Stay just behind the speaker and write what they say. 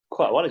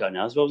quite a while ago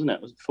now as well, wasn't it?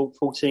 It was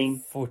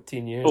 14...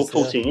 14 years. Oh,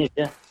 14 years,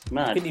 yeah.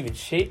 Mad. I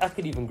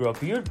couldn't even grow a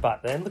beard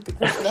back then. Look at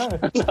this now.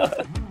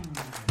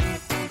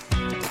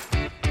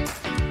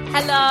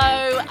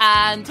 Hello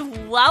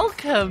and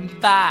welcome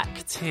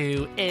back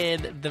to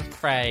In the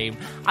Frame.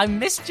 I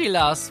missed you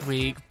last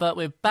week, but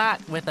we're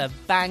back with a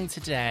bang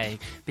today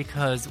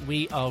because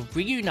we are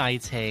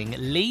reuniting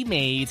Lee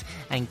Mead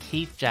and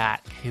Keith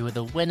Jack, who were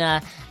the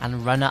winner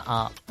and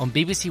runner-up on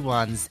BBC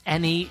One's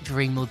Any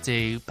Dream Will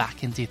Do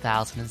back in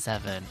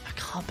 2007. I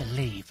can't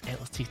believe it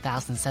was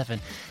 2007.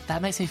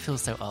 That makes me feel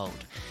so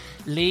old.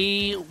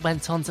 Lee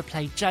went on to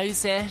play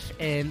Joseph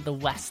in the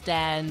West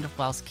End,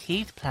 whilst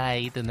Keith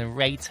played the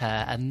narrator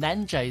and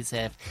then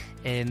Joseph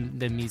in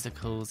the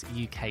musical's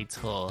UK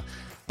tour.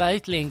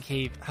 Both Lee and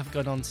Keith have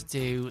gone on to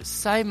do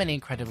so many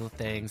incredible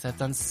things. They've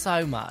done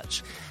so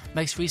much.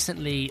 Most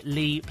recently,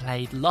 Lee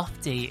played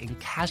Lofty in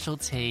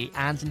Casualty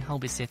and in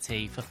Holby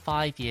City for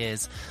 5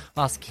 years,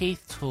 whilst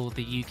Keith toured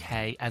the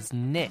UK as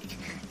Nick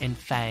in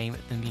Fame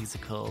the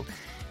musical.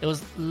 It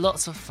was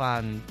lots of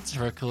fun to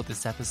record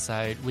this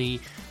episode. We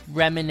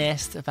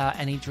reminisced about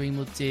Any Dream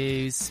Will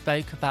Do,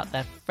 spoke about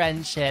their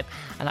friendship,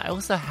 and I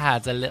also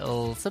had a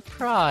little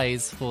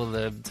surprise for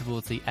them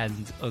towards the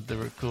end of the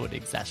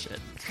recording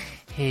session.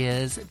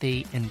 Here's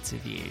the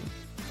interview.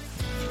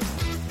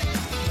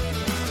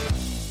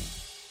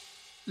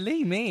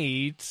 Lee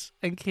Mead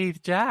and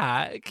Keith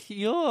Jack,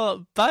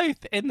 you're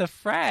both in the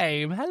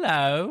frame.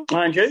 Hello.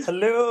 Hi, Andrew.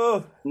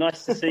 Hello.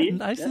 Nice to see you.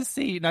 Nice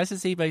to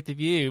see both of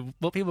you.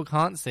 What people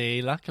can't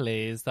see,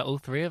 luckily, is that all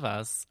three of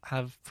us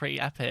have pretty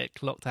epic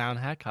lockdown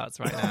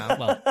haircuts right now.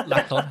 Well,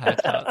 lack of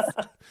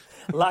haircuts.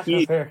 Lack of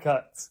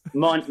haircuts.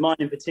 Mine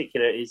in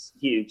particular is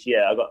huge.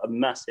 Yeah, I've got a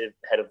massive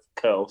head of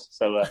curls,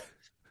 so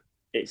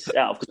it's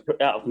out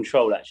of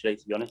control, actually,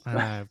 to be honest. I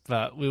know,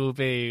 but we'll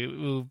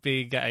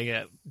be getting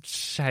it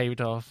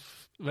shaved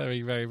off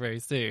very, very, very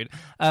soon.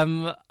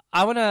 We're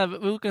going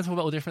to talk about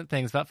all different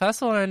things, but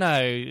first I want to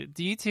know,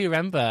 do you two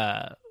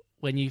remember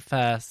when you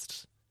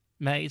first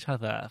met each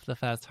other for the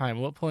first time?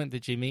 At what point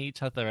did you meet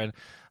each other, and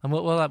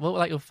what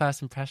were your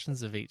first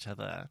impressions of each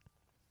other?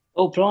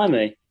 Oh,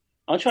 blimey.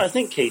 I'm trying to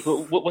think, Keith.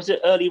 What was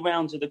it, early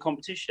rounds of the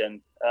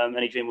competition,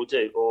 Any Dream Will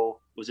Do, or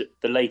was it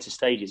the later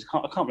stages?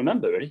 I can't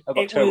remember, really. I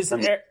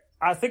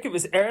think it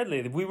was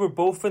early. We were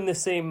both in the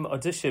same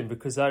audition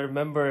because I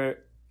remember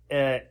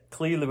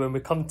clearly when we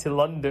come to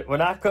London,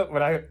 when I come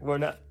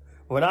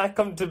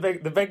to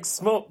the big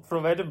smoke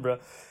from Edinburgh,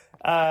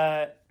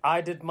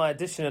 I did my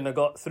audition and I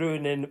got through,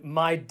 and then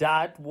my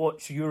dad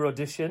watched your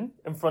audition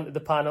in front of the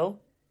panel.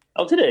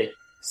 Oh, did he?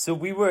 So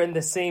we were in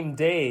the same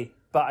day,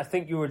 but I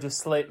think you were just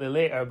slightly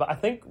later. But I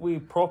think we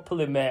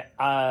properly met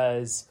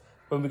as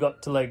when we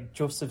got to like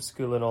Joseph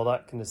School and all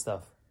that kind of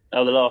stuff.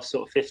 Oh, the last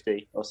sort of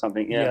 50 or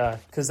something, yeah. Yeah,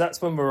 because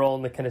that's when we're all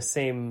in the kind of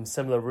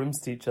similar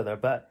rooms to each other.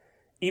 But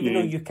even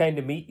though you kind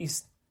of meet, you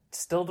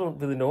still don't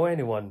really know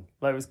anyone.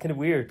 Like, it was kind of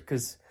weird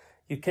because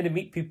you kind of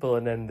meet people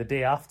and then the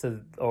day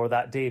after or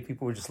that day,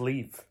 people would just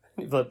leave.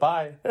 You'd be like,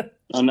 bye.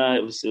 I know,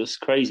 it was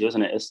crazy,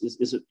 wasn't it?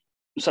 It's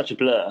such a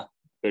blur,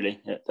 really,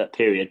 at that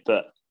period.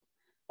 But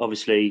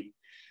obviously,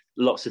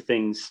 lots of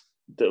things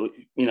that,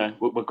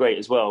 were great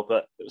as well,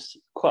 but it was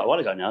quite a while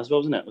ago now as well,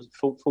 wasn't it? It was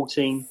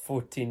 14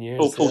 years.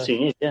 Oh,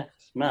 14 years, yeah.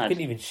 It's mad. I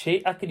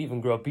could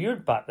even grow a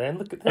beard back then.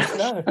 Look at this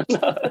now.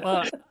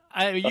 Well,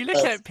 you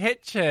look at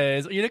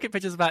pictures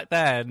back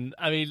then,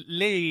 I mean,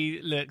 Lee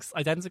looks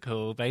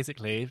identical,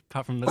 basically,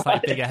 apart from the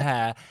slightly bigger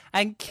hair.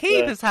 And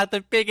Keith has had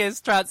the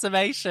biggest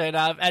transformation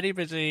out of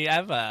anybody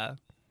ever.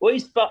 Well,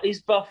 he's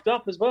buffed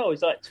up as well.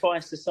 He's like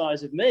twice the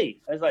size of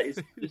me. It's like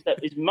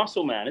he's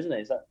muscle man, isn't he?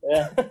 It's like,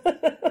 yeah.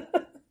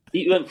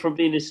 He went from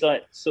being this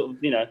like sort of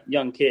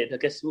young kid. I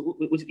guess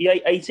was he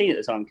 18 at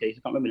the time, Keith?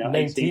 I can't remember now.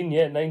 19, 18.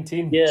 Yeah,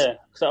 19. Yeah,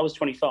 because I was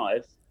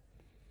 25.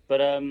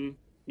 But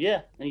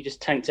yeah, and he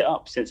just tanked it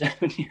up since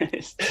 7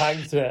 years.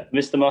 Tanked it,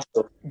 Mr.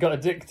 Muscle. Got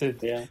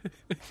addicted. Yeah.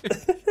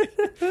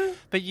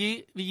 But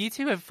you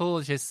two have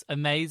forged this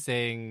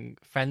amazing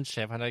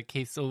friendship. I know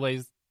Keith's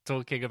always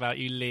talking about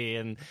you, Lee,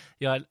 and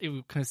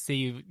you kind of see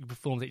you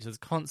perform at each other's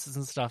concerts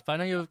and stuff. But I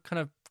know you've kind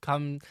of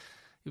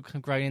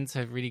grown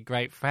into really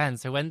great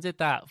friends. So when did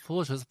that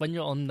forge? Was when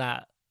you're on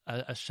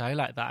a show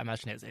like that, I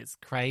imagine it's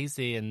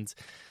crazy, and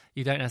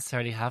you don't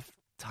necessarily have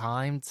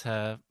time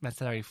to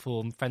necessarily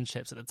form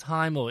friendships at the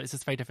time, or it's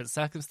just very different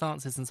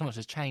circumstances, and so much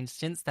has changed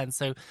since then.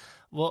 So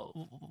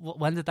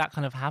when did that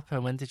kind of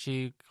happen? When did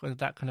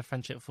that kind of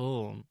friendship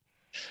form?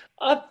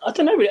 I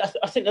don't know, really.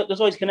 I think that there's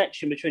always a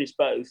connection between us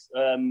both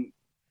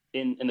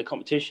in the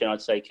competition,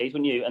 I'd say, Keith,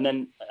 wouldn't you? And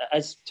then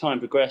as time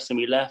progressed and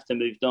we left and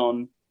moved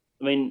on,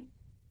 I mean,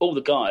 all the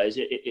guys,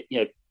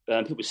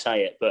 people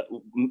say it, but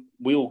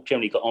we all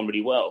generally got on really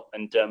well.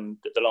 And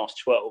the last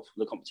 12 of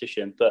the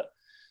competition, but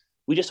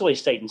we just always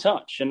stayed in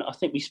touch. And I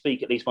think we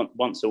speak at least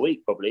once a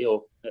week, probably,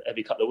 or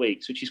every couple of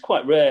weeks, which is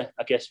quite rare,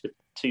 I guess, for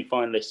two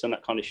finalists on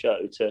that kind of show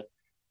to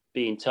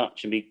be in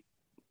touch and be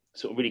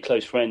sort of really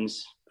close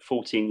friends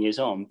 14 years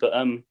on. But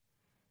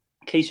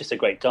Keith's just a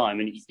great guy. I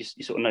mean,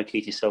 you sort of know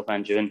Keith yourself,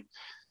 Andrew, and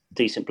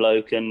decent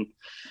bloke. And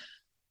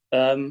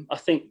I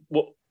think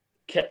what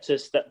kept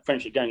us that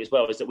friendship going as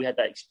well is that we had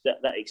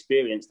that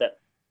experience, that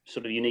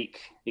sort of unique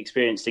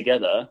experience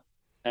together,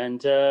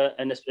 and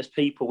as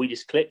people we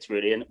just clicked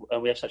really, and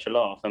we have such a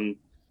laugh, and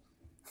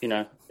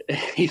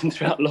even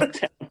throughout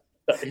lockdown,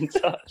 in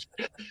touch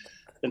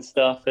and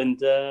stuff, and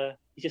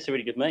he's just a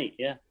really good mate,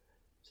 yeah.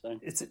 So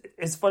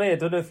it's funny. I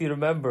don't know if you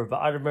remember, but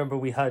I remember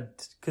we had,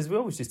 because we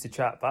always used to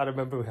chat. But I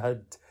remember we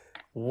had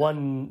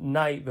one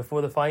night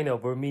before the final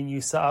where me and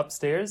you sat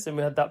upstairs and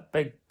we had that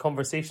big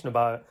conversation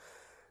about,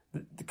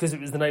 because it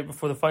was the night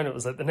before the final. It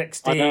was like the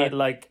next day,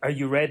 like, are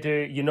you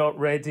ready? You're not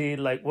ready?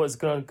 Like, what's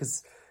going on?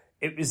 Because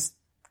it was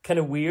kind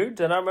of weird.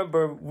 And I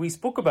remember we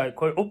spoke about it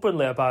quite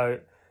openly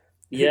about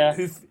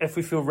who, if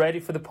we feel ready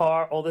for the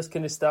part, all this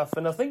kind of stuff.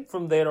 And I think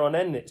from there on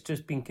in, it's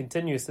just been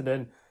continuous. And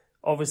then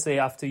obviously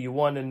after you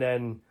won, and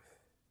then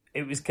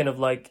it was kind of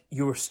like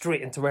you were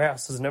straight into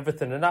rehearsals and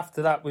everything. And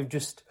after that, we've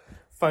just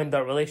found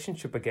that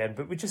relationship again.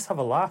 But we just have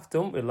a laugh,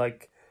 don't we?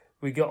 Like,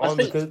 we get on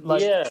because,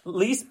 like,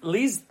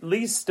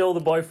 Lee's still the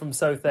boy from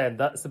Southend.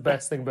 That's the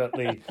best thing about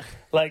Lee.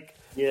 Like,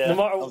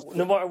 no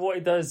matter what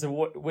he does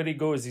or where he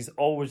goes, he's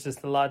always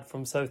just the lad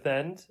from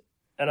Southend.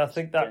 And I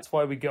think that's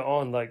why we get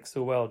on like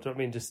so well. Do you know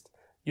what I mean? Just,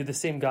 you're the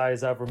same guy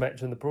as I ever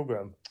met you in the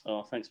programme.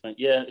 Oh, thanks, mate.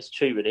 Yeah, it's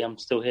true, really. I'm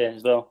still here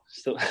as well.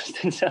 Still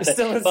in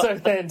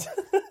Southend.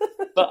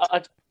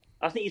 But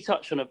I think you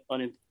touched on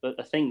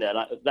a thing there,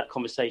 like that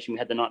conversation we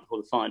had the night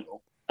before the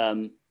final.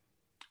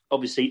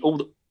 Obviously, all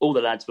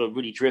the lads were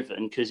really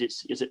driven because it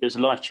was a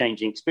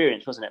life-changing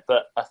experience, wasn't it?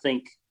 But I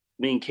think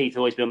me and Keith have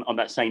always been on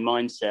that same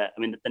mindset. I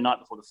mean, the night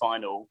before the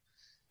final,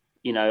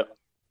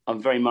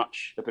 I'm very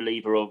much a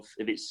believer of,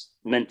 if it's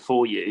meant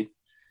for you,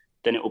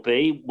 then it will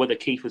be. Whether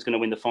Keith was going to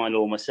win the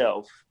final or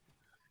myself,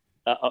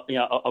 I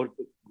would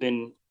have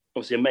been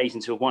obviously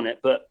amazing to have won it.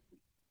 But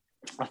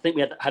I think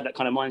we had that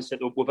kind of mindset.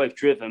 We're both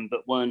driven,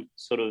 but weren't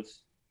sort of,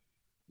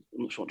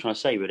 I'm not sure what I'm trying to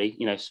say, really.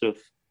 Sort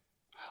of,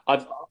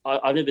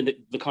 I've never been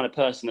the kind of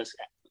person that's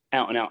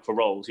out and out for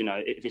roles.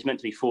 If it's meant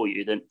to be for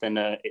you, then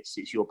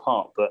it's your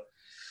part. But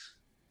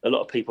a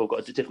lot of people have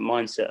got a different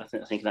mindset,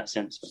 I think in that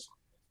sense. But...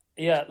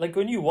 yeah, like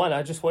when you won,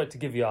 I just wanted to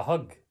give you a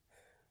hug.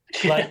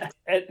 Like,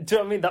 do you know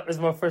what I mean? That was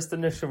my first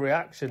initial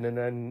reaction, and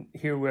then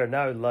here we are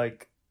now.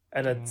 Like,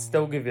 and I'd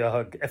still give you a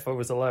hug if I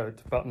was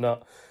allowed, but I'm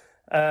not.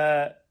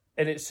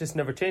 And it's just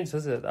never changed,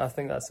 has it? I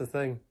think that's the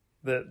thing.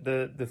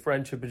 The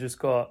friendship has just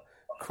got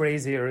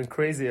crazier and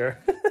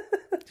crazier.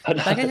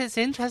 I guess it's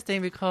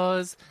interesting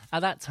because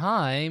at that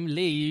time,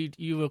 Lee,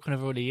 you were kind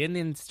of already in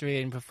the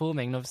industry and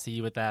performing. And obviously,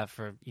 you were there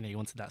for, you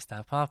wanted that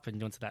step up and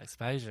you wanted that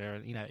exposure.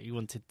 And,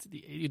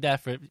 you're there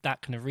for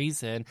that kind of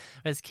reason.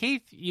 Whereas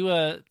Keith, you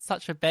were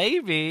such a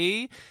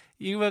baby.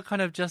 You were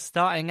kind of just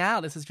starting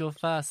out. This was your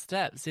first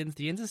steps into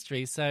the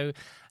industry. So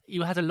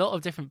you had a lot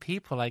of different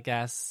people, I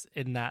guess,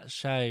 in that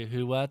show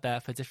who were there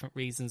for different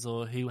reasons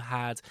or who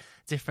had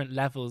different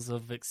levels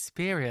of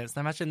experience. And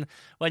I imagine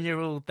when you're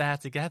all there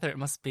together, it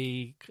must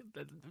be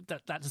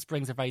that just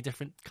brings a very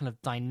different kind of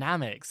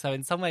dynamic. So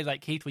in some ways, like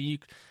Keith, were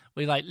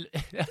like,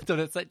 I don't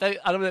want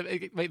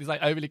to make this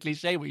like overly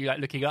cliche, were you like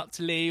looking up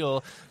to Lee,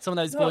 or some of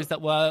those boys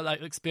that were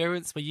like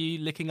experienced, were you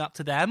looking up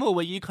to them, or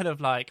were you kind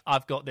of like,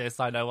 I've got this,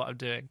 I know what I'm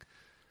doing?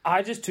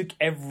 I just took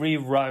every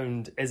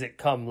round as it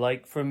come.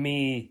 Like for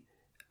me,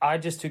 I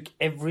just took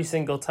every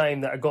single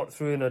time that I got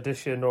through an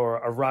audition or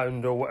a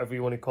round or whatever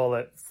you want to call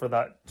it for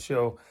that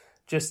show,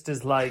 just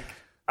as like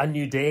a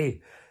new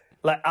day.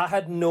 Like I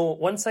had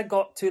once I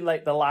got to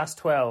like the last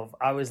 12,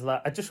 I was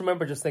like, I just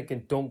remember just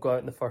thinking, don't go out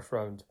in the first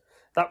round.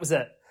 That was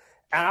it.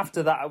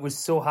 After that, I was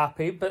so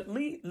happy. But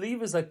Lee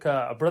was like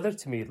a brother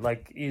to me.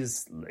 Like he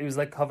was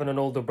like having an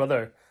older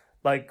brother.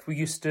 Like we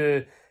used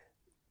to.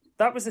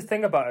 That was the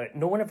thing about it.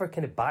 No one ever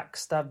kind of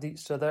backstabbed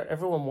each other.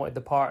 Everyone wanted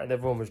the part and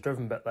everyone was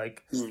driven. But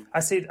like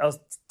I'll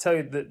tell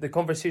you the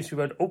conversation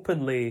we had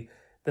openly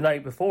the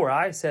night before.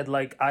 I said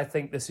like, I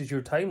think this is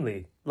your time,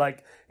 Lee.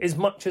 Like as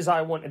much as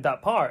I wanted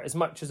that part, as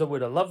much as I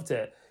would have loved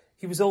it,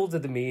 he was older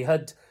than me. He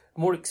had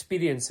more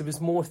experience. There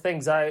was more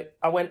things. I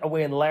went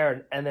away and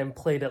learned and then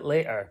played it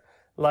later.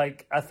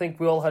 Like I think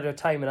we all had our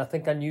time, and I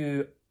think I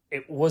knew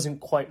it wasn't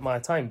quite my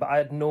time, but I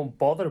had no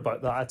bother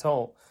about that at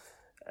all.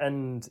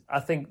 And I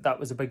think that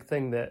was a big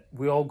thing, that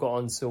we all got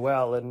on so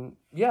well. And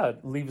yeah,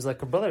 Lee was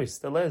like a brother, he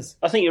still is.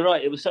 I think you're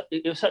right. It was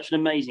such an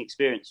amazing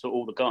experience for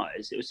all the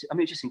guys. It was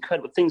just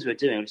incredible. Things we were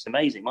doing were just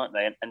amazing, weren't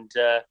they? And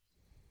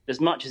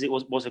as much as it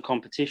was a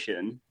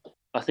competition,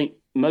 I think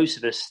most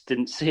of us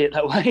didn't see it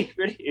that way,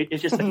 really.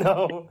 It's just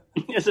no.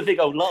 It's a big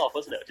old laugh,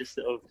 wasn't it? Just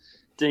sort of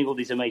doing all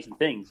these amazing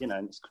things, and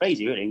it's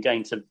crazy, really. And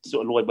going to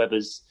sort of Lloyd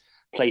Webber's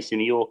place in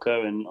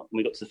Mallorca, and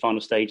we got to the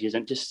final stages,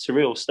 and just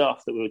surreal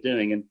stuff that we were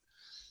doing.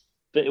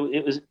 But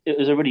it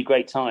was a really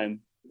great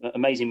time.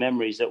 Amazing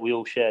memories that we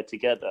all shared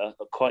together,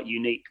 quite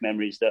unique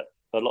memories that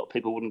a lot of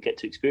people wouldn't get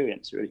to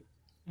experience, really.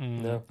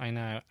 No. I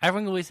know.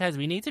 Everyone always says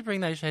we need to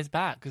bring those shows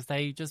back because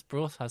they just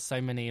brought us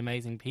so many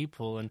amazing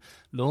people and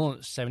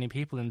launched so many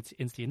people into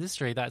the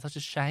industry that it's such a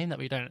shame that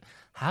we don't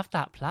have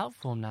that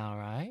platform now,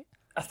 right?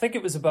 I think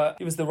it was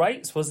the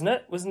rights, wasn't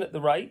it? Wasn't it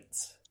the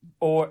rights?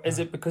 Or is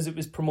it because it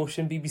was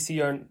promotion?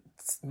 BBC aren't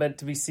meant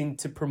to be seen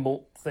to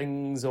promote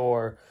things,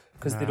 or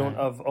because they don't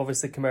have,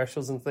 obviously,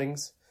 commercials and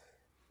things?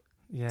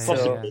 Yeah,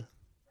 Possibly.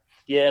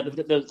 Yeah,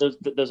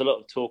 there's a lot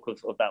of talk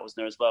of that, wasn't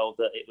there, as well,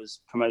 that it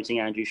was promoting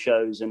Andrew's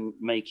shows and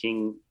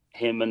making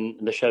him and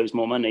the shows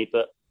more money.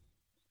 But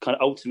kind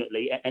of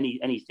ultimately,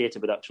 any theatre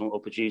production or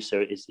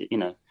producer is,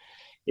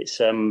 it's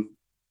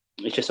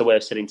just a way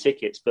of selling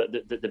tickets. But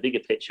the bigger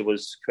picture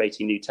was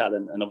creating new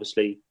talent and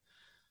obviously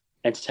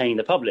entertaining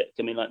the public.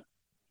 I mean, like,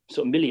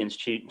 sort of millions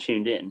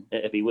tuned in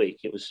every week.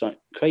 It was like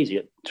crazy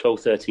at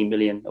 12, 13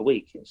 million a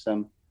week. It's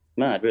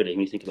mad, really,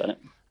 when you think about it.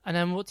 And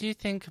then what do you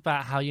think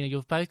about how,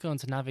 you've both gone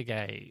to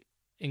navigate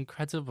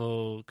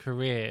incredible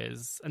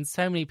careers, and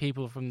so many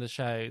people from the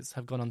shows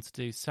have gone on to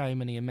do so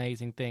many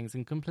amazing things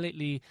and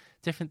completely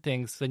different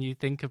things when you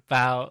think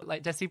about,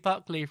 like, Jessie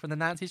Buckley from the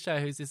Nancy Show,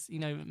 who's this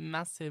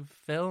massive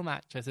film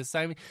actress. There's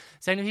so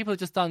many people have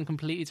just done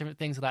completely different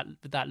things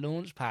with that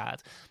launch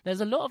pad.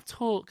 There's a lot of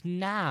talk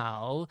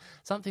now,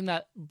 something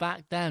that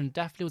back then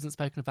definitely wasn't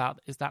spoken about,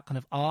 is that kind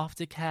of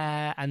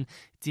aftercare and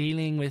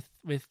dealing with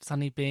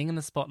suddenly being in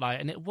the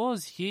spotlight. And it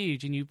was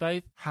huge, and you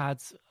both had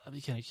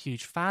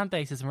huge fan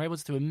bases and were able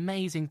to do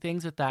amazing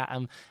things with that.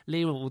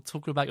 Lee will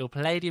talk about your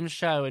Palladium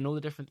show and all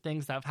the different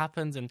things that have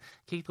happened, and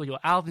Keith, or your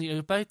album.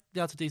 You're both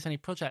able to do so many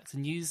projects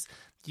and use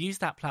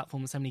that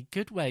platform in so many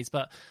good ways.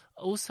 But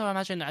also, I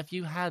imagine, have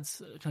you had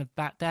kind of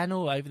back then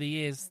or over the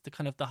years the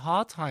kind of the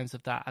hard times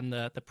of that and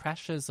the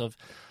pressures of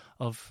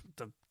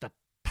the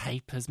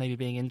papers maybe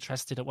being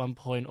interested at one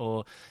point,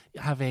 or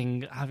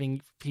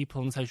having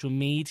people on social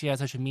media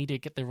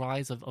get the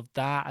rise of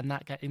that and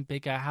that getting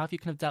bigger? How have you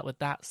kind of dealt with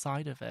that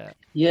side of it?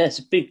 Yeah, it's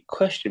a big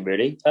question,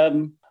 really.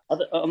 I'm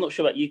not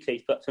sure about you,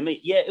 Keith, but for me,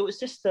 yeah, it was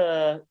just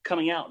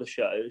coming out of the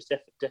show. It was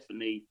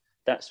definitely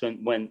that's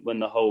when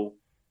the whole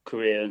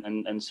career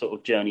and sort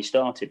of journey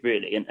started,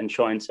 really, and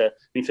trying to. I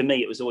mean, for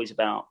me, it was always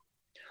about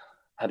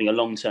having a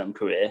long-term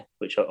career,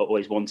 which I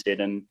always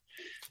wanted, and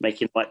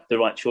making the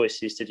right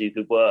choices to do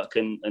good work.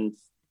 And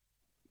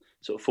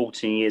sort of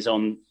 14 years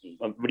on,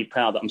 I'm really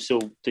proud that I'm still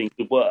doing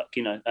good work,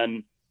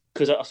 and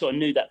because I sort of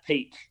knew that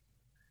peak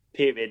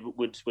period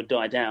would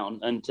die down.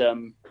 And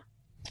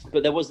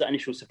but there was that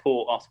initial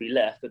support after we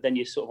left, but then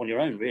you're sort of on your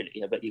own, really.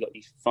 But you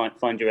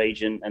find your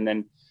agent, and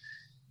then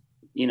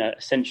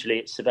essentially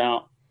it's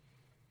about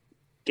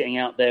getting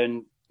out there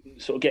and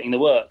sort of getting the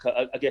work.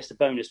 I guess the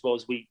bonus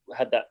was we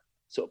had that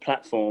sort of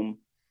platform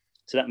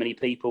to that many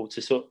people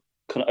to sort of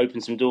kind of open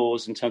some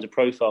doors in terms of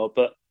profile,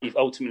 but you've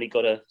ultimately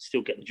got to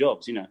still get the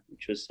jobs,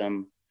 which was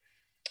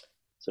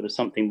sort of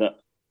something that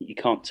you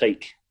can't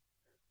take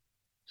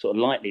sort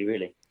of lightly,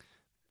 really.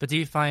 But do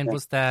you find,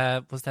 was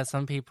there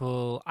some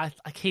people,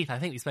 Keith, I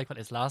think we spoke about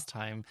this last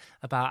time,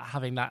 about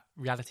having that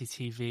reality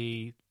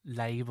TV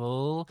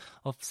label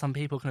of some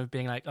people kind of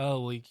being like, oh,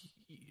 well,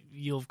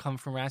 you've come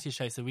from a reality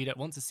show, so we don't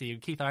want to see you.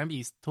 Keith, I remember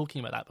you talking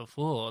about that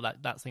before,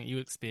 that's something you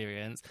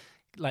experienced.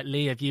 Like,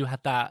 Lee, have you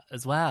had that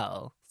as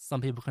well?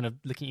 Some people kind of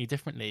looking at you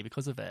differently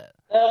because of it?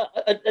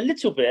 A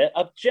little bit.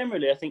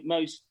 Generally, I think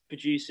most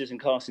producers and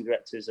casting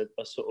directors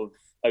are sort of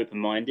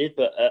open-minded,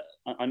 but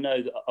I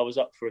know that I was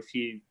up for a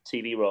few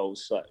TV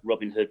roles, like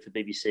Robin Hood for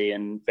BBC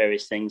and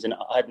various things, and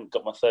I hadn't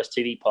got my first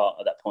TV part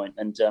at that point.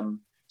 And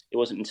it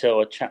wasn't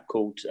until a chap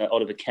called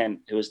Oliver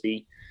Kent, who was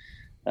the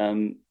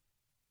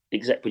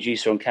exec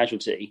producer on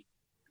Casualty,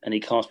 and he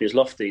cast me as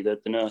Lofty, the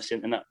nurse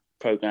in that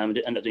programme,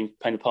 and ended up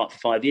playing the part for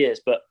 5 years.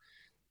 But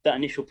that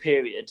initial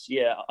period,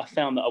 I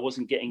found that I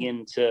wasn't getting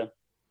into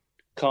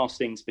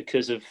castings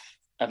because of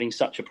having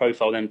such a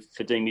profile then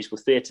for doing musical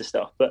theatre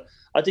stuff. But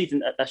I do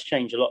think that's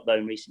changed a lot, though,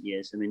 in recent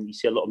years. I mean, you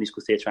see a lot of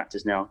musical theatre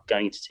actors now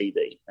going into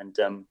TV.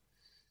 And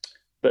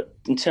but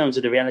in terms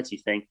of the reality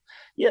thing,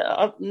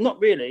 not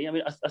really. I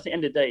mean, I think at the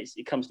end of the day,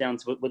 it comes down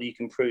to whether you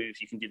can prove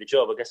you can do the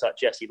job. I guess like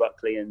Jessie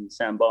Buckley and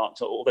Sam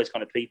Barks, all those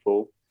kind of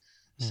people,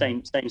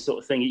 same sort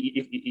of thing.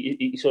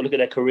 You sort of look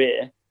at their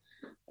career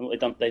and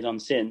what they've done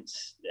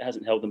since, it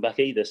hasn't held them back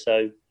either.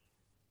 So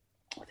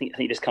I think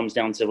it just comes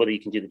down to whether you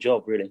can do the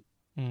job, really.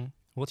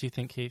 What do you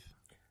think, Keith?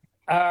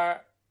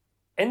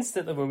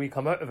 Instantly when we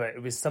come out of it,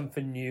 it was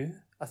something new,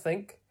 I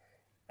think.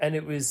 And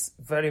it was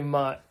very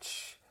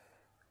much...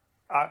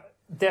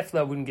 definitely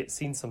I wouldn't get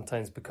seen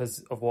sometimes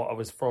because of what I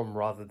was from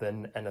rather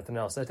than anything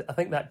else. I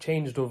think that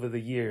changed over the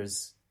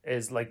years,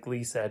 is like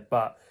Lee said.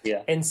 But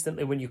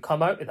instantly when you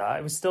come out of that,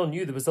 it was still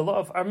new. There was a lot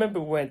of... I remember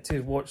we went to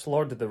watch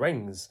Lord of the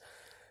Rings,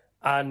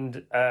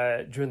 and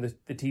during the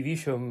TV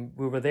show,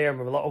 we were there and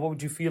we were like, what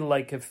would you feel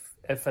like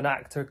if an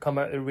actor come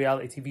out of a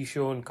reality TV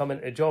show and come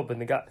into a job?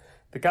 And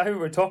the guy who we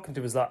were talking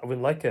to was like, I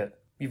wouldn't like it.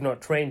 You've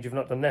not trained, you've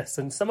not done this.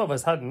 And some of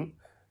us hadn't,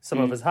 some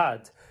of us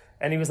had.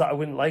 And he was like, I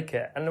wouldn't like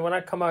it. And when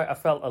I come out, I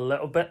felt a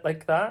little bit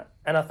like that.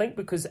 And I think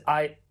because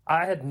I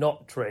had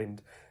not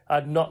trained, I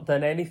had not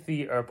done any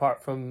theatre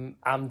apart from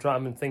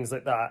Amdram and things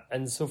like that.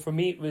 And so for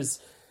me, it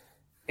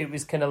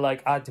was kind of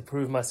like I had to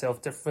prove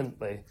myself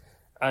differently.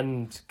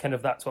 And kind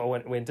of that's what I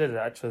went away and did.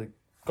 I actually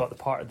got the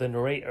part of the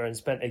narrator and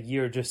spent a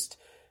year just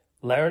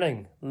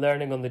learning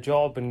on the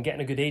job and getting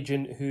a good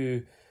agent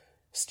who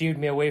steered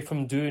me away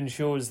from doing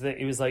shows that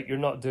he was like, you're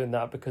not doing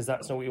that because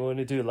that's not what you want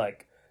to do.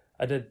 Like,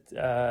 I did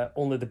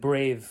Only the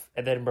Brave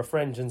at Edinburgh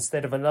Fringe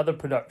instead of another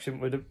production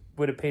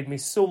would have paid me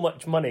so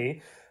much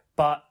money,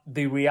 but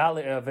the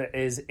reality of it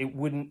is it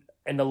wouldn't,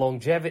 in the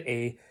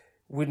longevity,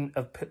 wouldn't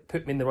have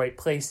put me in the right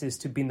places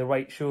to be in the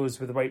right shows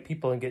with the right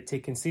people and get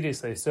taken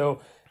seriously.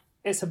 So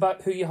it's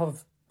about who you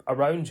have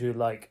around you.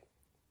 Like,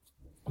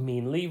 me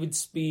and Lee would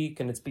speak,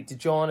 and I'd speak to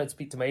John, I'd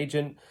speak to my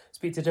agent,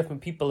 speak to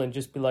different people and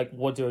just be like,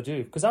 what do I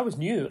do? Because I was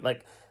new.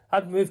 Like,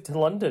 I'd moved to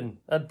London.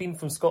 I'd been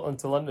from Scotland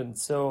to London.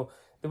 So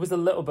there was a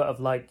little bit of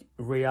like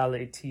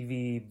reality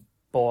TV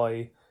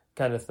boy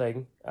kind of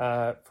thing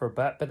for a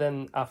bit. But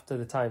then after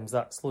the times,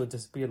 that slowly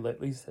disappeared, like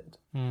Lee said.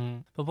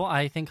 But what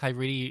I think I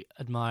really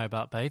admire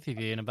about both of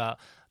you and about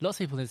lots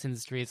of people in this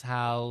industry is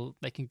how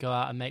they can go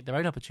out and make their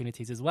own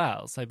opportunities as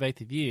well. So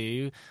both of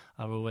you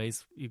are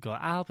always, you've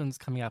got albums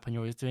coming up and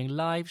you're always doing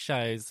live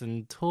shows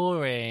and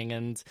touring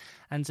and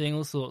doing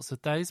all sorts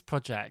of those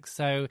projects.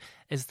 So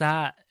is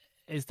that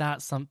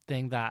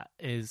something that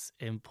is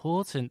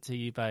important to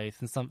you both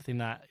and something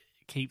that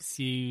keeps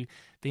you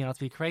being able to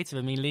be creative?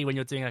 I mean, Lee, when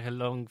you're doing like a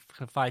long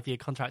 5-year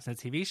contract in a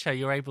TV show,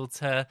 you're able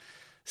to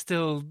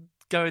still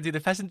go and do the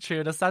pheasantry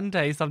on a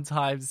Sunday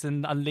sometimes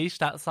and unleash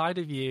that side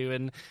of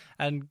you.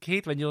 And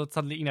Keith, when you're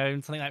suddenly, you know,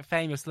 in something like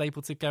Fame, you're still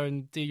able to go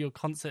and do your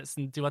concerts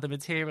and do other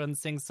material and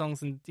sing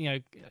songs and, you know,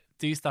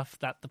 do stuff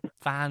that the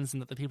fans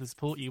and that the people who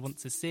support you want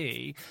to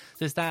see.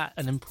 So is that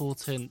an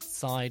important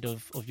side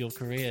of your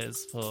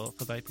careers for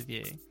both of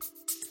you?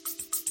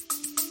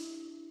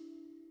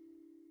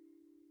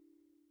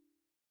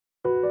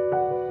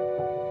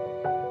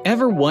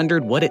 Ever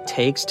wondered what it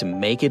takes to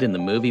make it in the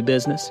movie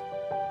business?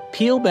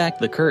 Peel back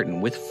the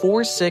curtain with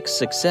 4-6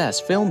 Success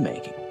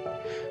Filmmaking.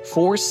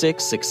 4-6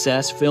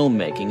 Success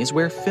Filmmaking is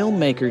where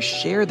filmmakers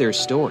share their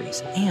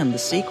stories and the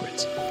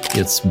secrets.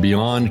 It's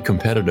beyond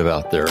competitive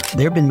out there.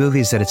 There have been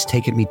movies that it's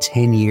taken me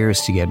 10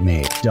 years to get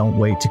made. Don't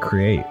wait to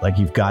create. Like,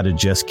 you've got to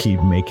just keep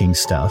making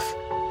stuff.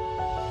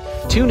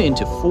 Tune in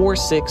to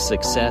 4-6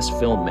 Success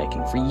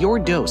Filmmaking for your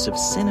dose of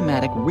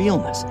cinematic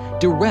realness,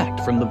 direct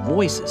from the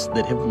voices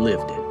that have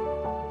lived it.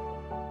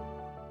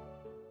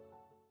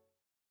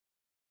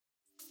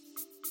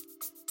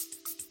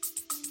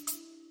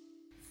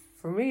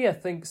 For me, I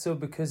think so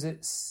because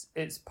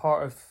it's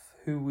part of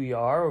who we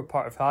are or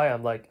part of who I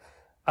am. Like,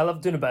 I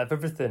love doing a bit of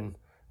everything.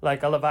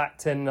 Like, I love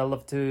acting, I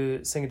love to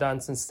sing and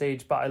dance on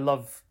stage, but I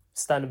love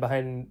standing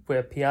behind with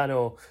a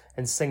piano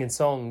and singing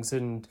songs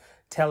and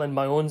telling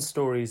my own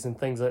stories and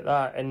things like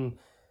that. And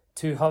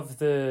to have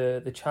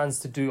the chance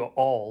to do it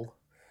all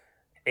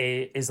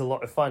is a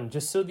lot of fun.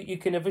 Just so that you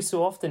can, every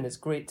so often, it's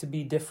great to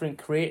be different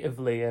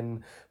creatively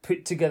and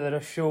put together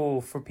a show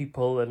for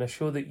people and a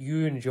show that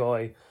you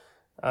enjoy.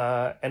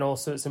 And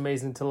also it's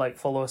amazing to like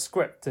follow a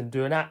script and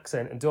do an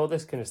accent and do all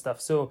this kind of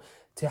stuff. So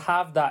to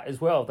have that as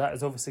well, that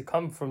has obviously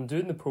come from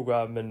doing the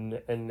programme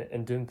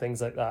and doing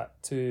things like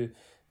that. To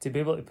be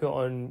able to put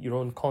on your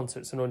own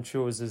concerts and on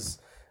shows is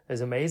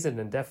amazing,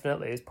 and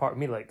definitely it's part of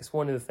me. Like, it's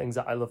one of the things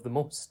that I love the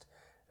most,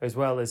 as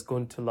well as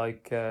going to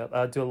like,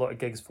 I do a lot of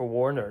gigs for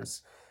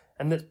Warner's,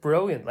 and it's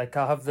brilliant. Like,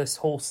 I have this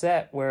whole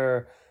set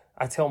where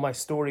I tell my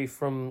story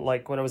from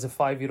like when I was a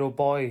 5-year-old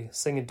boy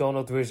singing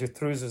Donald Where's Your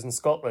Trousers in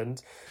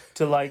Scotland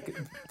to like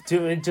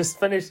just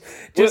finish.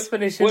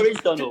 Where is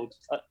Donald?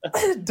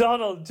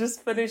 Donald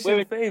just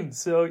finishing Fame.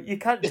 So you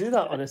can't do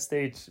that on a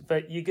stage,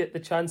 but you get the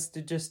chance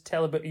to just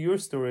tell a bit of your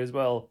story as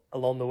well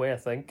along the way, I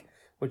think,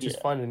 which is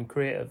fun and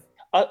creative.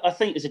 I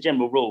think as a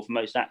general rule for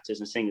most actors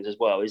and singers as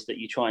well is that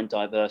you try and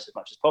diverse as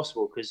much as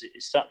possible, because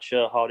it's such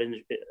a hard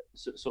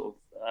sort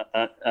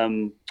of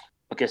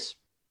I guess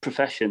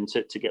profession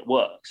to get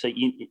work. So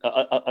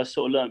I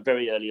sort of learned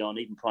very early on,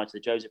 even prior to the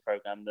Joseph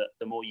program, that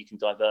the more you can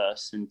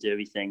diverse and do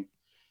everything,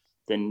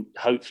 then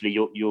hopefully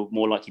you're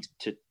more likely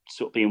to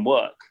sort of be in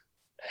work.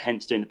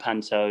 Hence doing the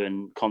panto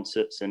and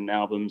concerts and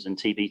albums and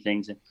TV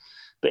things.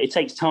 But it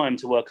takes time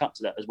to work up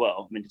to that as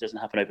well. I mean, it doesn't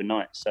happen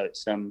overnight. So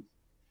it's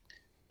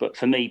but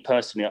for me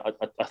personally,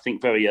 I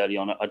think very early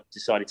on, I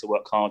decided to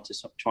work hard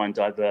to try and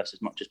diverse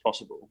as much as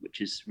possible, which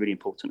is really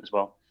important as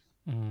well.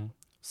 Mm.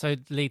 So,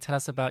 Lee, tell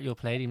us about your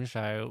Palladium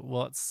show.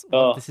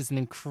 This is an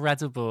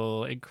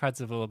incredible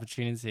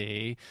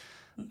opportunity,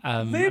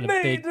 and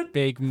a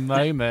big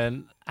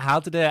moment. How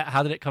did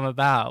it come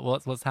about?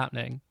 What's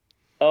happening?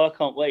 Oh, I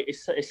can't wait!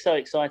 It's so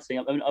exciting.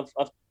 I mean,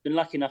 I've been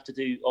lucky enough to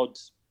do odd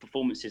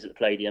performances at the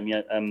Palladium,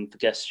 for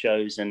guest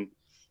shows, and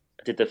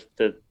I did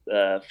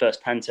the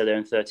first panto there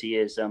in 30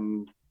 years.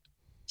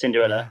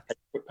 Cinderella,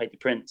 played the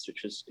Prince,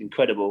 which was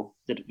incredible.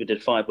 We did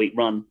a 5-week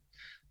run,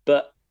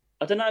 but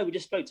I don't know, we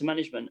just spoke to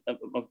management,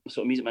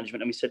 sort of music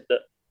management, and we said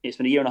that it's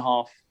been a year and a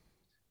half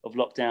of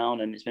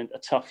lockdown and it's been a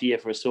tough year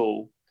for us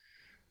all.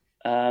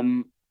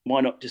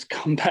 Why not just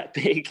come back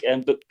big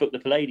and book the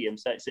Palladium?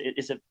 So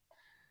it's a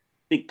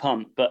big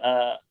punt, but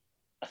I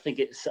think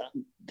there's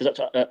up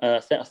to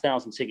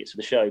 1,000 tickets for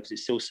the show because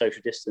it's still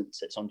social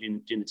distance. It's on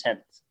June the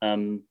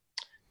 10th,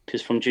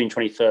 because from June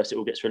 21st it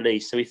all gets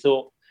released. So we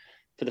thought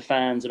for the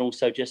fans and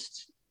also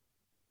just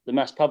the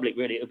mass public.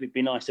 Really, it would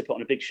be nice to put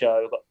on a big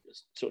show. I've got a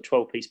sort of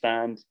 12-piece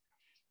band,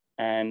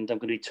 and I'm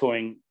going to be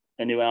touring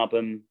a new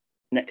album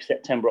next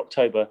September,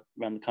 October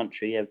around the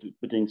country. Yeah,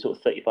 we're doing sort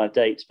of 35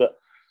 dates, but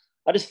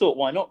I just thought,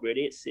 why not?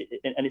 Really, it's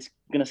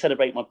going to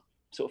celebrate my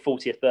sort of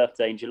 40th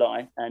birthday in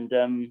July, and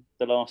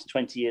the last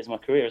 20 years of my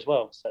career as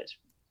well. So it's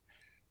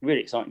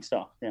really exciting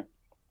stuff. Yeah.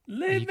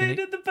 Leave me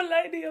to the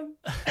Palladium.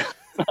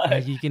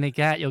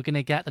 You're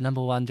gonna get the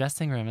number one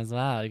dressing room as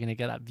well. You're gonna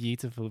get that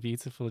beautiful,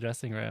 beautiful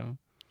dressing room.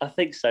 I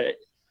think so,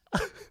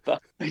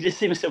 but I just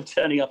see myself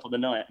turning up on the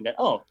night and going,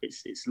 "Oh,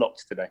 it's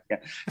locked today." Yeah,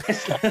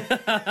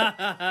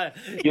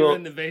 you're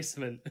in the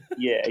basement.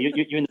 Yeah,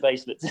 you're in the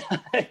basement.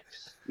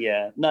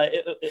 Yeah, no,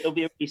 it'll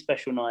be a really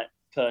special night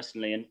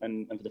personally,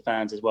 and for the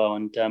fans as well.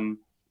 And I'm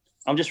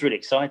just really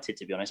excited,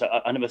 to be honest.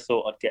 I never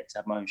thought I'd get to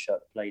have my own show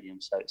at the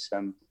Palladium, so it's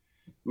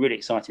really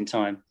exciting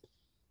time.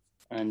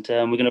 And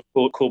we're going to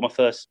record my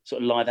first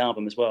sort of live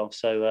album as well.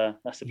 So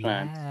that's the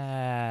plan.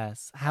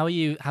 Yes. How are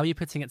you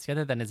putting it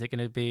together then? Is it going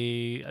to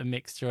be a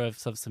mixture of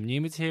sort of some new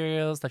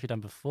material, stuff you've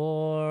done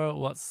before?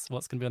 What's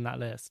going to be on that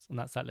list, on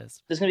that set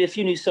list? There's going to be a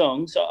few new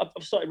songs. So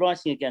I've started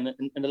writing again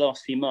in the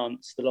last few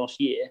months, the last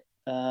year.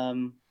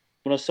 When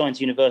I was signed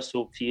to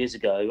Universal a few years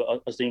ago, I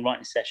was doing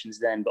writing sessions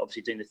then, but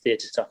obviously doing the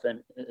theatre stuff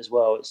then as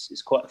well.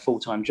 It's quite a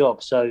full-time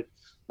job. So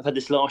I've had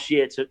this last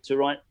year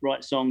to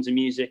write songs and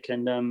music,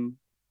 and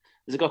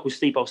there's a guy called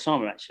Steve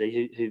Balsamo,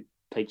 actually, who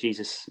played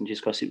Jesus in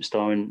Jesus Christ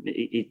Superstar, and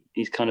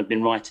he's kind of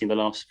been writing the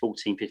last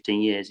 14,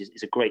 15 years.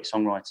 He's a great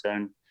songwriter,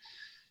 and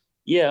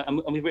yeah,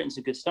 and we've written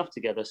some good stuff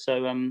together.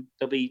 So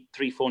there'll be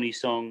 3-4 new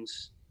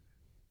songs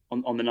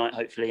on the night,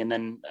 hopefully, and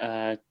then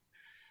a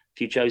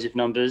few Joseph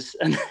numbers,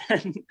 and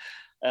then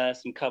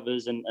some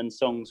covers and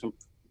songs from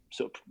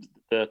sort of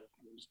the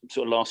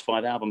sort of last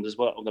 5 albums as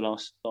well, the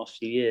last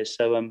few years.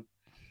 So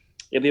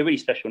it'll be a really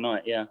special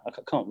night. Yeah, I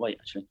can't wait,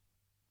 actually.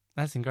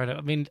 That's incredible.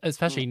 I mean,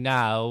 especially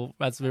now,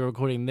 as we're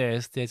recording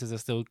this, theatres are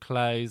still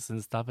closed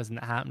and stuff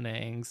isn't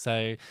happening.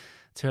 So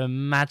to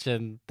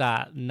imagine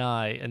that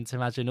night and to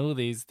imagine all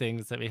these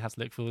things that we have to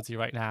look forward to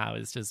right now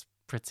is just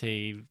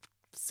pretty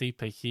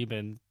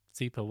superhuman,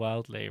 super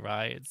worldly,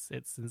 right?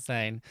 It's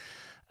insane.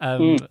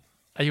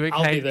 Are you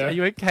okay? Are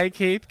you okay,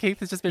 Keith?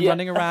 Keith has just been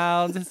running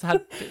around. I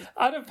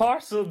had a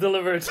parcel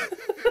delivered.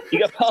 You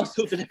got a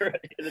parcel delivered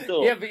at the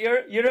door? Yeah, but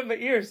you're in my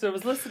ear, so I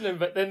was listening,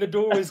 but then the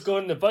door was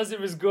going, the buzzer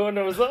was going,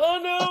 I was like,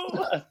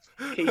 oh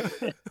no!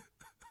 Keith,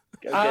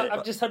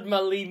 I've just had my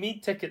Lee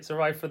Mead tickets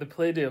arrive for the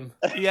Palladium.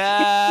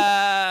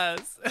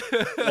 Yes!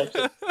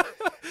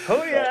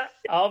 Oh yeah,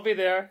 I'll be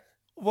there.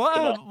 What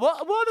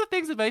are the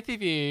things that both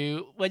of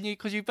you,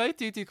 because you both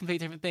do completely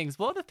different things,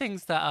 what are the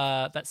things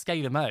that scare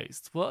you the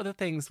most? What are the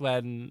things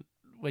when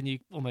you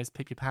almost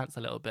poop your pants a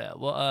little bit?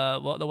 What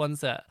are the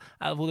ones that,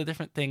 out of all the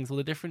different things, all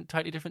the different,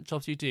 totally different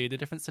jobs you do, the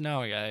different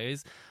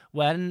scenarios,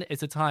 when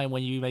is a time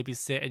when you maybe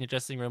sit in your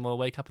dressing room or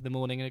wake up in the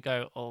morning and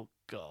go, oh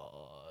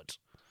God?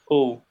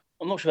 Oh,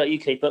 I'm not sure about you,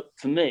 Keith, but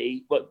for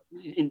me,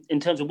 in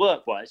terms of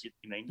work-wise, you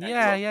mean?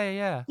 Yeah.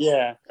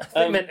 Yeah.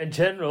 I meant in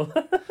general.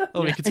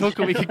 Oh, we could talk.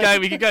 We could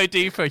go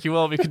deeper if you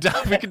want. We could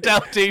delve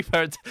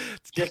deeper and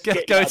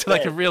go to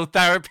like a real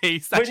therapy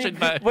session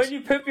mode. When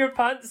you poop your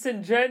pants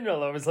in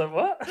general, I was like,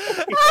 what?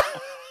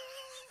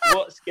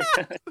 What's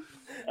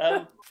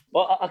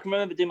well, I can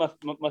remember doing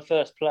my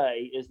first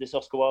play. It was this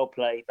Oscar Wilde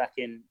play back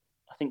in,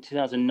 I think,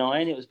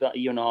 2009. It was about a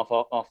year and a half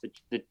after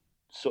the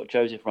sort of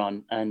Joseph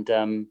run, and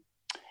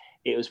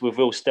it was with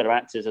real stellar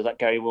actors. There was like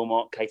Gary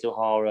Wilmot, Kate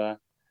O'Hara,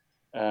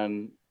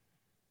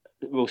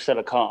 real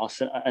stellar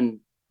cast. And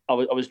I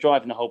was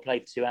driving the whole play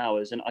for 2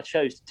 hours, and I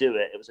chose to do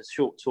it. It was a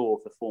short tour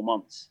for 4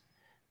 months,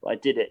 but I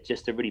did it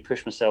just to really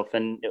push myself.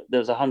 And there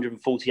was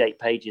 148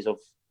 pages of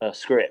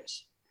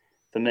scripts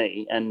for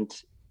me, and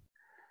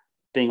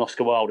being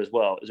Oscar Wilde as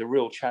well, it was a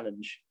real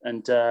challenge.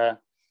 And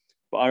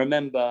but I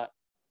remember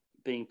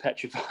being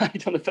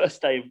petrified on the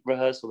first day of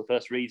rehearsal, the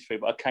first read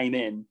through. But I came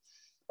in.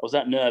 I was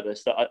that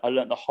nervous that I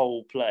learnt the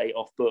whole play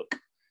off book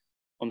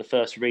on the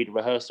first read of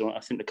rehearsal.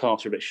 I think the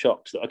cast were a bit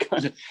shocked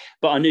that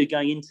but I knew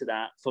going into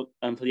that for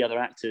the other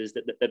actors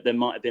that there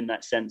might have been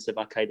that sense of,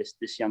 okay,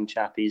 this young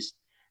chap, he's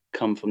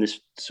come from this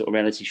sort of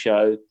reality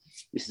show.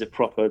 This is a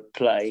proper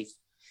play.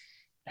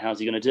 How's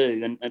he going to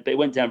do? But it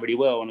went down really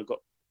well, and I got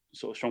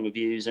sort of strong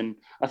reviews. And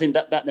I think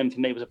that then for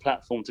me was a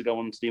platform to go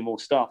on to do more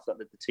stuff, like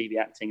the TV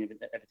acting and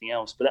everything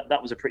else. But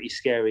that was a pretty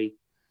scary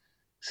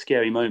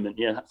moment,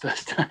 that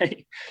first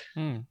day.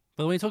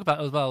 But when you talk about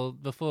as well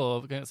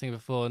before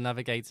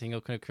navigating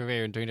your kind of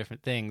career and doing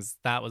different things,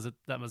 that was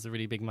a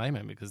really big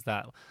moment, because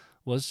that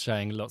was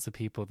showing lots of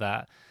people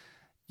that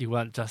you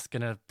weren't just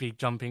going to be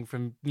jumping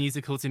from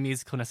musical to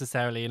musical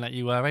necessarily, and that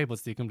you were able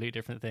to do completely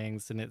different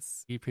things, and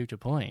you proved your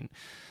point.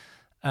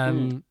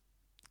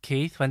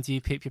 Keith, when do you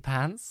poop your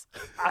pants?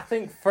 I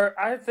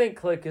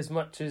think like, as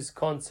much as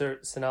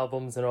concerts and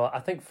albums and all, I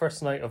think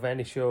first night of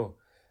any show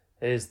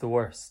is the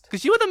worst.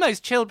 Because you were the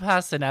most chilled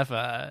person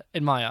ever,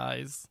 in my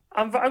eyes.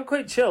 I'm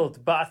quite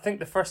chilled, but I think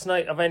the first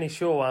night of any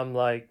show, I'm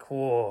like,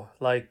 whoa.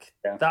 Like,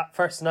 that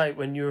first night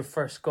when you were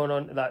first going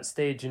onto that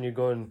stage and you're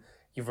going,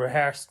 you've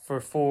rehearsed for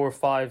 4,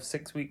 5,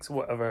 6 weeks or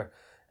whatever,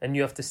 and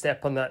you have to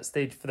step on that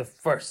stage for the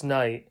first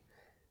night.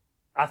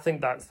 I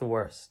think that's the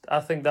worst.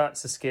 I think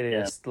that's the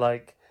scariest. Yeah.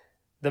 Like,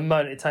 the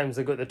amount of times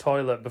I go to the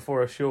toilet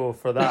before a show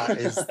for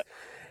that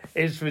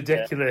is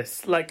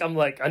ridiculous. Yeah. Like, I'm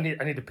like, I need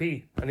to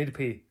pee. And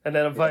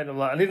then I'm fine. I'm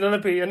like, I need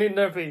another pee.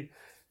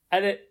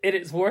 And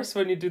it's worse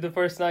when you do the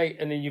first night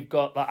and then you've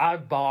got, like, I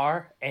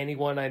bar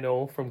anyone I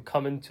know from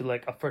coming to,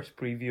 like, a first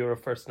preview or a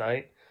first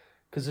night,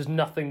 because there's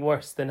nothing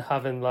worse than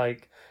having,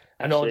 like,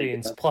 an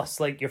audience plus,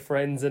 like, your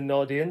friends in the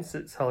audience.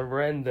 It's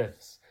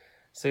horrendous.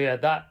 So, yeah,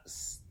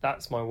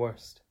 that's my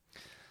worst.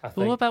 But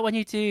what about when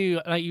you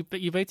do, like, you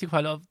both do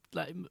quite a lot of,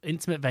 like,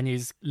 intimate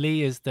venues?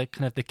 Lee is the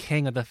kind of the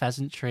king of the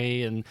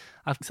pheasantry, and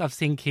I've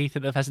seen Keith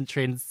at the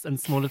pheasantry and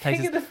smaller places.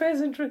 King of the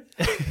pheasantry.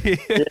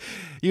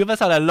 You've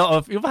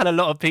had a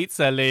lot of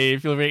pizza, Lee.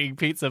 If you're eating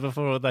pizza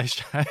before all those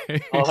shows.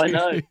 Oh, I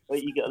know. Well,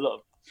 you get a lot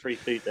of free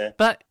food there.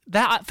 But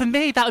that, for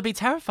me, that would be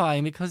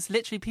terrifying, because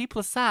literally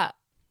people sat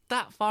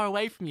that far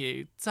away from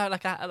you, so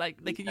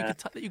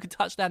you could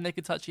touch them, they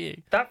could touch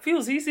you. That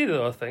feels easy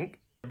though, I think,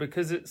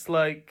 because it's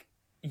like,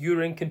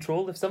 you're in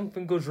control. If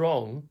something goes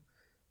wrong,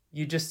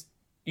 you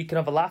can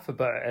have a laugh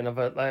about it, and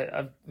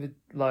I've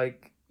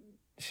like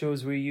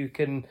shows where you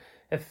can,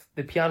 if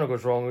the piano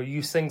goes wrong or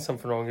you sing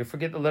something wrong, you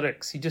forget the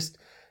lyrics,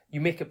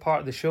 you make it part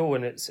of the show,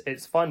 and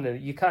it's fun.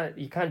 And you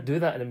can't do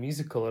that in a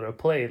musical or a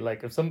play.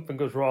 Like, if something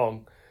goes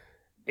wrong,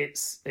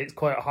 it's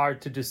quite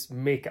hard to just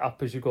make it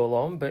up as you go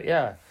along. But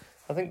yeah,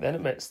 I think the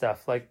intimate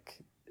stuff, like,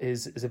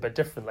 is a bit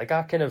different. Like,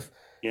 I've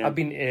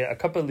been to a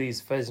couple of these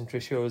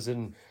pheasantry shows,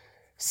 and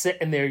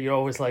sitting there, you're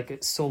always like,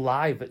 it's so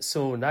live, it's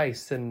so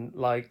nice, and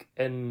like,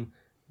 in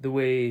the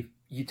way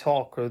you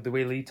talk or the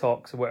way Lee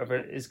talks or whatever,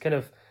 it's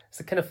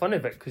the kind of fun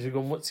of it, because you're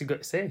going, what's he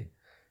got to say?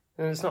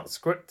 And it's not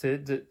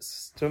scripted.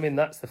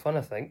 That's the fun,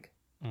 I think.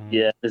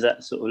 Yeah, there's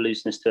that sort of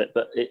looseness to it,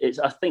 but it's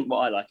I think what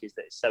I like is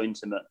that it's so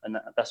intimate, and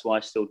that's why I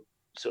still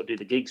sort of do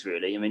the gigs,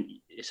 really. I mean,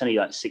 it's only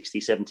like 60,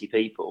 70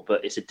 people,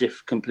 but it's a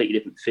completely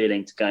different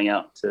feeling to going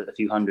out to a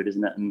few hundred,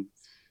 isn't it?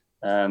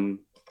 And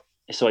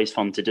it's always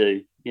fun to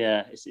do.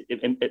 Yeah,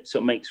 it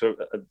sort of makes for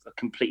a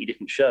completely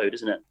different show,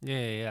 doesn't it?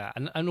 Yeah.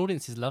 And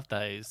audiences love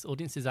those.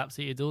 Audiences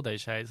absolutely adore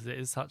those shows. It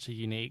is such a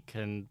unique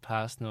and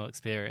personal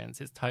experience.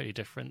 It's totally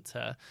different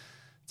to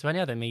any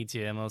other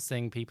medium or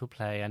seeing people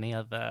play any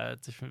other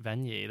different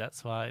venue.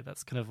 That's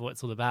kind of what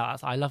it's all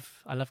about. I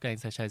love going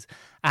to those shows.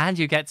 And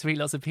you get to eat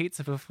lots of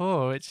pizza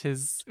before, which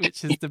is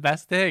the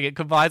best thing. It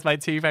combines my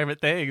two favourite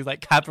things,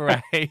 like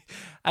cabaret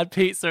and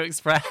Pizza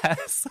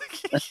Express.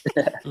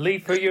 Lee,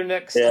 for your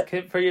next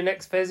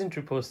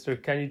pheasantry poster,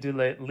 can you do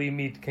like Lee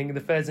Mead, King of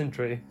the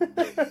Pheasantry?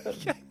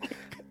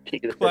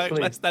 Quote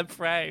West End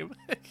frame.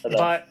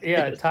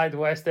 Tied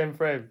West End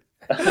frame.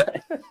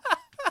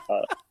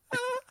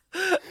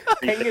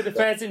 King of the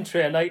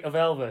Pheasantry, a night of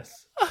Elvis.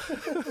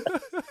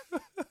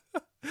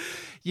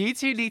 You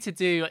two need to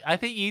do. I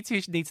think you two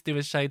need to do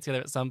a show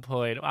together at some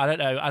point. I don't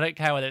know. I don't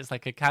care whether it's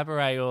like a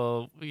cabaret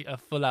or a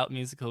full-out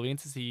musical. We need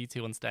to see you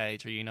two on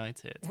stage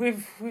reunited.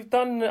 We've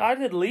done. I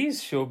did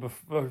Lee's show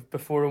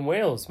before in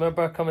Wales.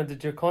 Remember, I come and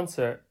did your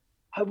concert.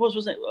 I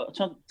wasn't it? I'm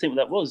trying to think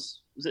what that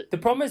was. Was it? The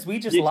problem is we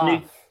just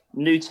laugh.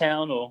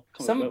 Newtown or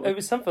it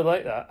was something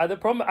like that. The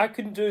problem, I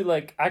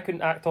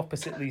couldn't act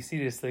opposite Lee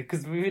seriously,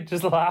 because we would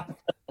just laugh.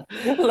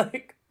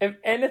 Like, if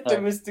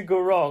anything was to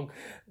go wrong,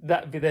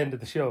 that'd be the end of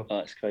the show. Oh,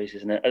 it's crazy,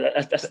 isn't it?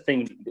 That's the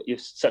thing. You're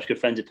such good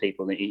friends with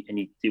people, and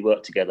you do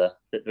work together.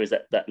 There is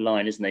that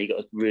line, isn't there? You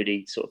got to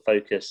really sort of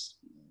focus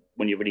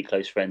when you're really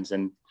close friends,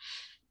 and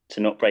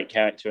to not break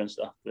character and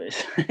stuff. But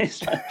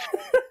it's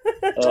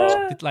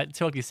like, like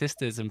Two Ugly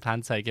Sisters and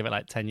Panto, give it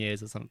like 10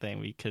 years or something.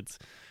 We could see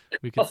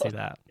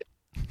that.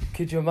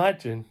 Could you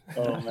imagine?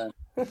 Oh man.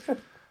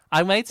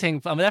 I'm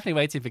definitely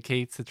waiting for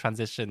Keith to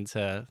transition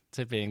to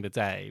being the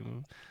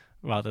Dame,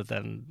 rather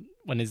than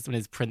when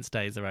his Prince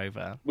days are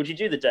over. Would you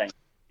do the Dame,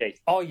 Keith?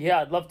 Oh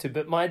yeah, I'd love to,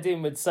 but my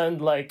Dame would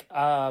sound like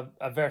a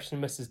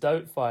version of Mrs.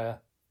 Doubtfire.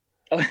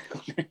 Oh.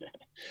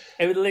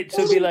 It would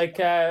literally be like,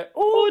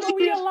 oh, my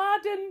wee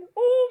Aladdin,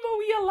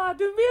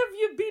 where have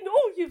you been?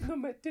 Oh, you've not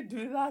meant to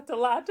do that,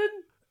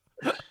 Aladdin.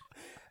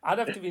 I'd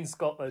have to be in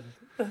Scotland.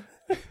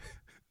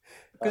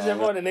 Because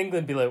everyone in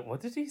England would be like, what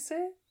did he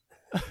say?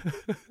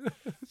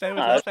 They would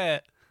love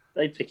it.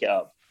 They pick it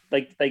up.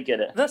 They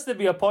get it. There's to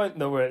be a point,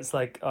 though, where it's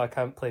like, oh, I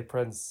can't play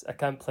Prince. I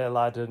can't play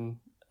Aladdin.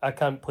 I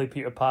can't play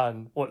Peter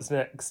Pan. What's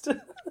next?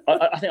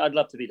 I think I'd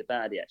love to be the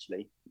baddie,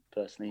 actually,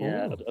 personally.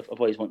 Yeah, I've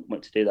always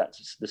wanted to do that.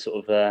 Just the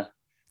sort of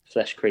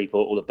flesh creep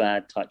or the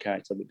bad type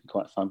character would be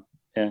quite fun.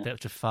 Yeah. A bit of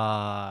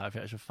Jafar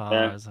or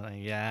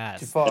something. Yes.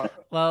 Jafar.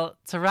 Well,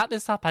 to wrap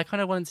this up, I kind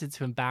of wanted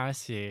to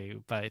embarrass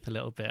you both a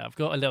little bit. I've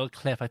got a little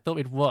clip. I thought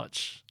we'd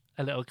watch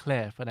a little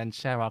clip and then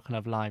share our kind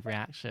of live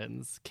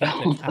reactions. Keith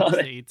looks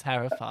absolutely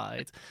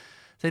terrified.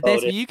 So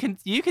this, you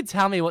can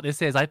tell me what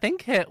this is. I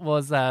think it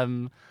was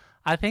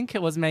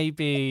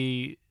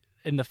maybe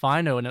in the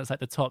final, and it was like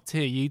the top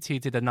two. You two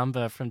did a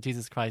number from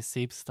Jesus Christ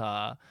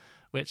Superstar,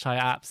 which I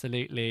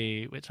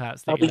absolutely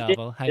love.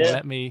 Well, hang on,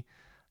 let me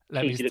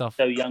stop.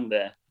 So young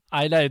there.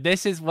 I know.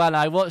 This is one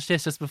I watched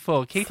this just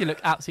before. Keith, you look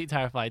absolutely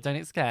terrified. Don't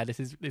get scared.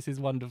 This is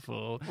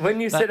wonderful.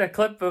 When you said a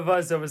clip of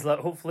us, I was like,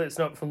 hopefully it's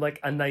not from like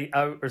a night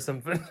out or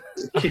something.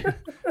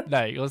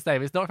 No, you're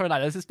saying it's not from a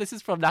night. This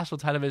is from national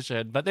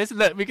television. But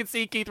look, we can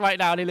see Keith right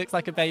now, and he looks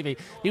like a baby.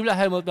 People at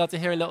home will be able to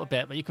hear a little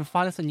bit, but you can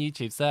find us on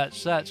YouTube.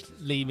 Search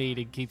Lee Mead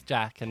and Keith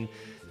Jack, and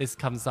this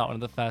comes up one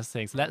of the first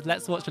things. So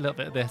let's watch a little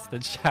bit of this,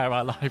 then share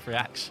our live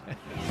reaction.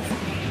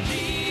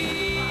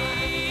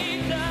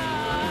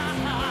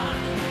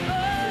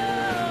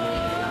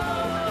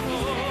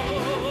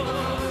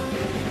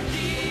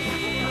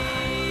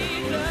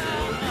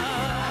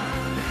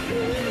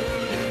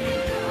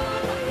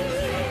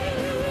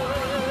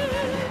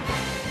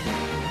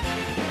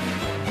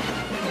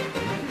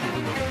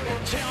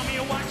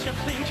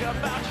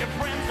 About your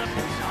friends of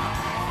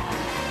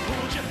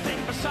who'd you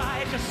think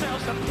besides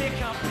yourselves to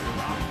pick up?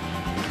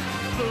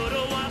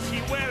 Little was he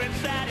where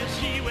it's at, is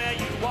he where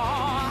you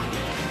are?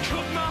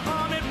 Cook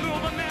Muhammad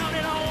move a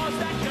mountain, or was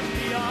that just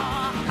the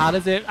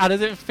How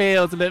does it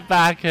feel to look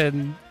back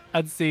and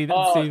see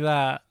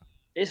that?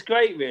 It's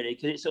great, really,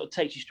 because it sort of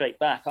takes you straight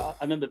back. I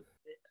remember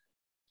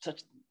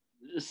such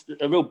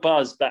a real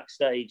buzz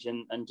backstage,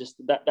 and just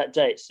that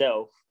day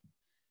itself.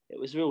 It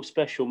was a real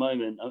special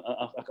moment.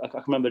 I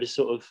can remember this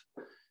sort of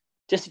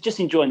just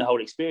enjoying the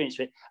whole experience.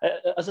 As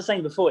I was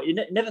saying before,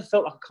 it never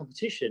felt like a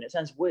competition. It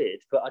sounds weird,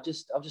 but I'm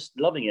just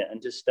loving it,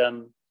 and just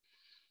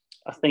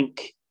I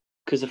think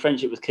because the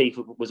friendship with Keith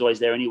was always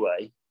there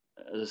anyway.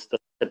 As I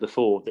said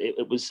before,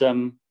 it was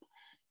it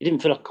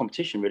didn't feel like a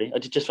competition really. I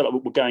just felt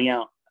like we're going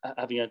out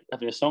having a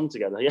song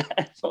together. Yeah,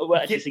 we're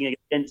actually singing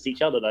against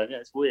each other though. Yeah,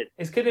 it's weird.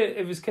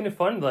 It was kind of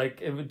fun.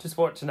 Like it was just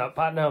watching that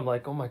part now. I'm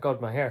like, oh my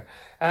god, my hair.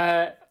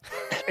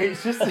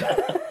 It's just.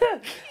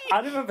 I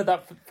remember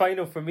that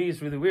final for me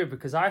is really weird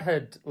because I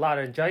had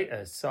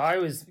laryngitis, so I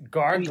was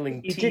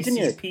gargling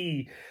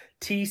TCP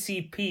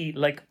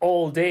like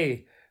all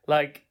day,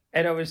 like,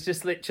 and I was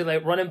just literally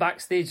like running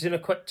backstage doing a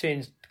quick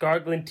change,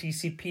 gargling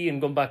TCP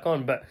and going back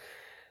on. But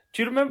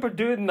do you remember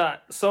doing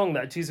that song,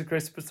 that Jesus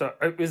Christ Superstar?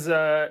 It was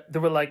they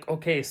were like,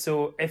 okay,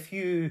 so if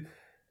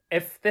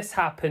this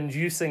happened,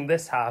 you sing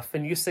this half,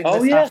 and you sing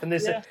this half, and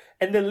this,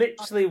 and then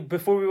literally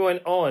before we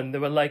went on, they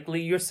were like, Lee,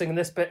 you're singing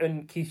this bit,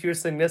 and Keith, you're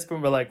singing this bit,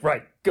 and we're like,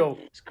 right, go.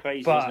 It's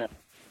crazy, but isn't it?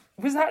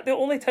 Was that the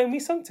only time we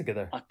sung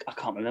together? I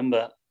can't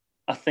remember.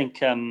 I think,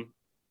 but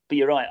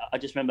you're right. I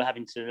just remember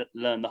having to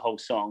learn the whole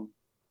song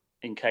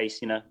in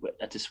case, we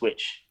had to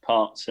switch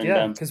parts. And,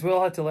 yeah, because we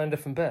all had to learn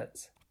different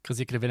bits. Because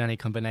it could have been any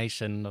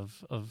combination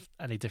of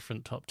any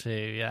different top two,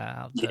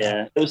 yeah.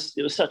 Yeah, it was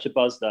such a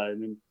buzz though. I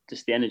mean,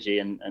 just the energy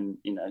and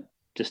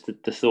just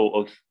the thought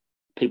of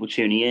people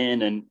tuning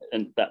in and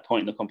that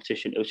point in the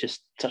competition. It was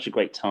just such a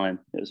great time.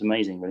 It was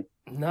amazing, really.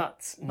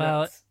 Nuts.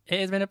 Well, it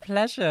has been a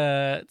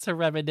pleasure to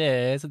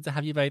reminisce and to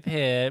have you both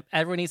here.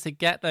 Everyone needs to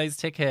get those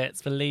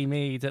tickets for Lee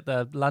Mead at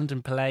the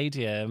London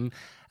Palladium,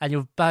 and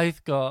you've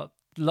both got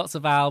lots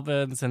of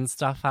albums and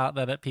stuff out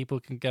there that people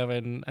can go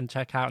and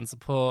check out and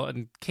support.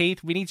 And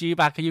Keith, we need you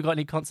back. Have you got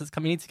any concerts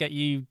coming? We need to get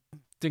you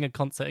doing a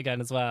concert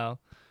again as well.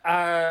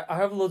 I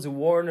have loads of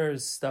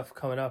Warner's stuff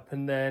coming up,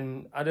 and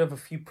then I do have a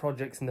few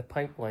projects in the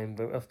pipeline,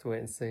 but we'll have to wait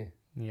and see.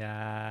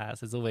 Yes,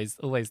 there's always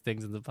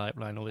things in the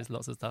pipeline, always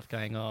lots of stuff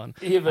going on.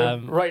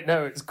 Even right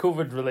now it's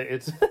COVID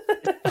related.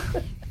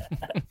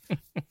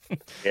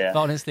 Yeah.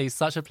 But honestly,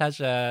 such a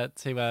pleasure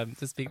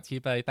to speak to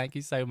you both. Thank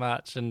you so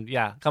much. And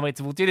yeah, can't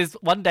wait we'll do this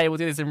one day. We'll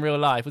do this in real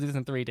life. We'll do this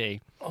in 3D.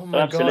 Oh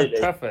my God,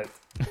 perfect.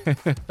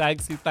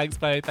 Thanks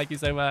both. Thank you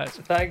so much.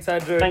 Thanks,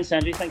 Andrew. Thanks,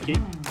 Andrew. Thank you.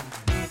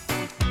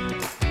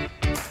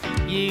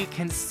 You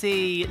can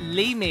see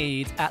Lee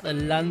Mead at the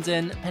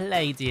London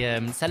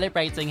Palladium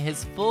celebrating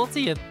his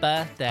 40th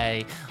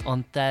birthday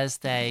on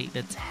Thursday,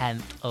 the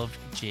 10th of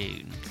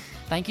June.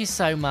 Thank you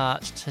so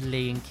much to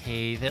Lee and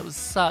Keith. It was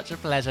such a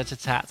pleasure to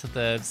chat to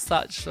them.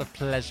 Such a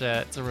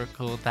pleasure to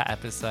record that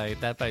episode.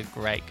 They're both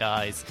great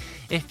guys.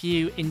 If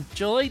you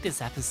enjoyed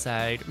this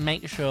episode,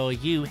 make sure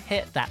you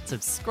hit that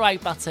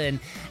subscribe button.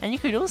 And you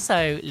could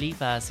also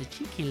leave us a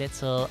cheeky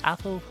little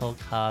Apple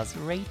Podcast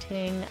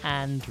rating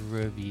and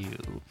review.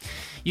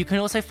 You can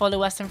also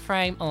follow us in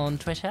Frame on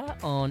Twitter,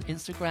 on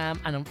Instagram,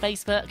 and on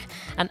Facebook.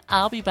 And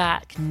I'll be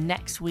back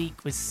next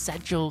week with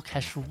Sejal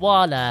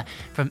Keshwala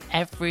from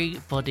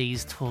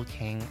Everybody's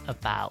Talking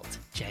About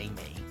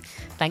Jamie.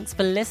 Thanks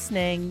for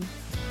listening.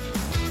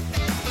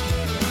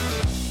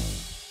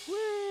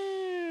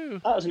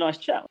 That was a nice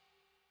chat.